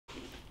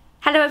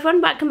Hello everyone,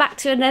 welcome back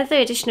to another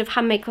edition of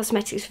Handmade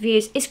Cosmetics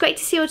Reviews. It's great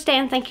to see you all today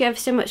and thank you ever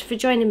so much for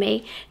joining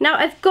me. Now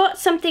I've got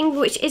something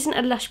which isn't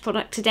a Lush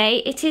product today.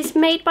 It is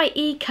made by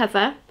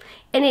Ecover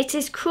and it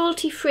is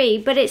cruelty free,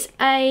 but it's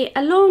a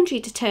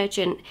laundry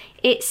detergent.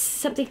 It's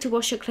something to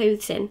wash your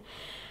clothes in.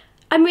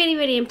 I'm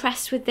really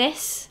impressed with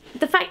this.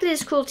 The fact that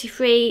it's cruelty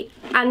free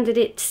and that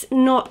it's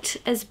not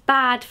as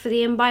bad for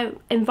the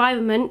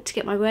environment, to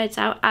get my words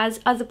out,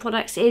 as other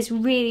products is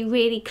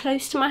really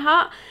close to my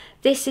heart.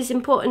 This is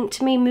important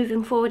to me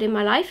moving forward in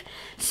my life.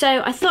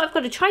 So I thought I've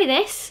got to try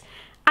this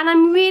and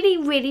I'm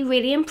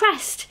really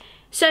impressed.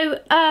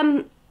 So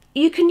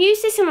you can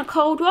use this in a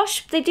cold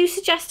wash. They do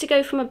suggest to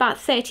go from about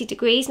 30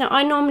 degrees. Now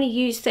I normally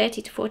use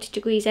 30 to 40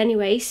 degrees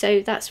anyway,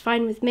 so that's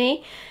fine with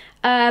me.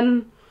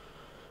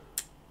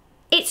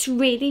 It's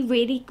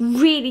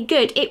really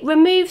good. It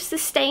removes the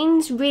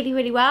stains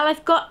really well.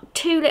 I've got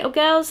two little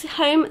girls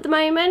home at the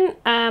moment.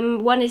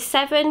 One is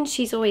 7,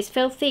 she's always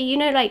filthy, you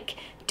know, like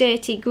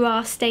dirty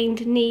grass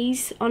stained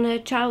knees on her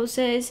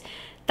trousers,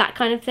 that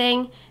kind of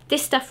thing.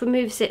 This stuff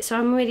removes it, so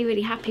I'm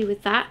really happy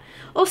with that.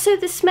 Also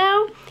the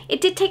smell,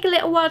 it did take a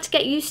little while to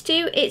get used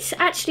to. It's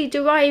actually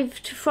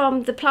derived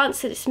from the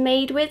plants that it's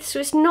made with, so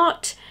it's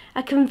not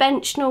a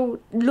conventional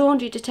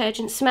laundry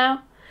detergent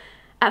smell.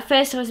 At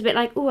first I was a bit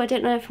like, oh, I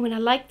don't know if I'm going to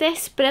like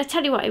this, but I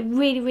tell you what, it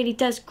really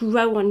does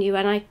grow on you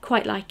and I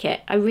quite like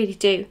it, I really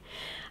do.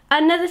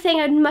 Another thing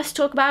I must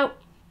talk about,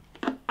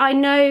 I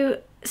know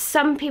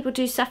some people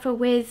do suffer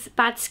with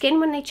bad skin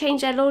when they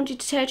change their laundry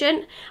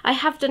detergent. I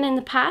have done in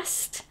the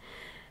past.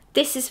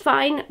 This is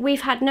fine.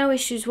 We've had no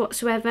issues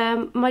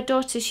whatsoever. My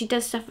daughter, she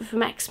does suffer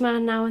from eczema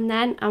now and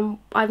then, and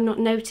I've not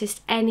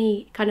noticed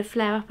any kind of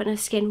flare up on her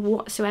skin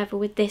whatsoever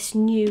with this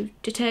new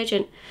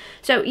detergent.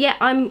 So yeah,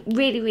 I'm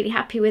really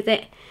happy with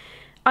it.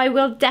 I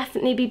will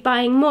definitely be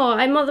buying more.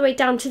 I'm all the way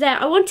down to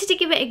there. I wanted to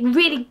give it a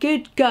really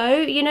good go,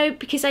 you know,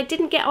 because I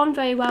didn't get on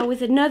very well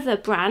with another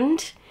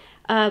brand,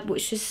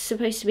 which was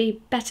supposed to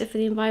be better for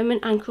the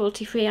environment and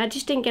cruelty free. I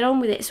just didn't get on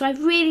with it. So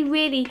I've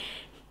really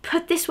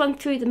put this one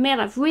through the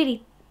mill. I've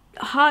really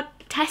hard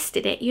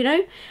tested it, you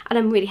know, and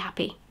I'm really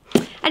happy.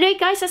 Anyway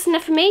guys, that's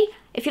enough for me.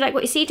 If you like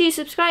what you see, do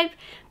subscribe.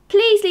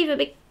 Please leave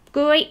a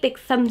great big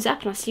thumbs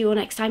up and I'll see you all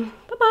next time.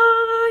 Bye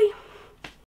bye.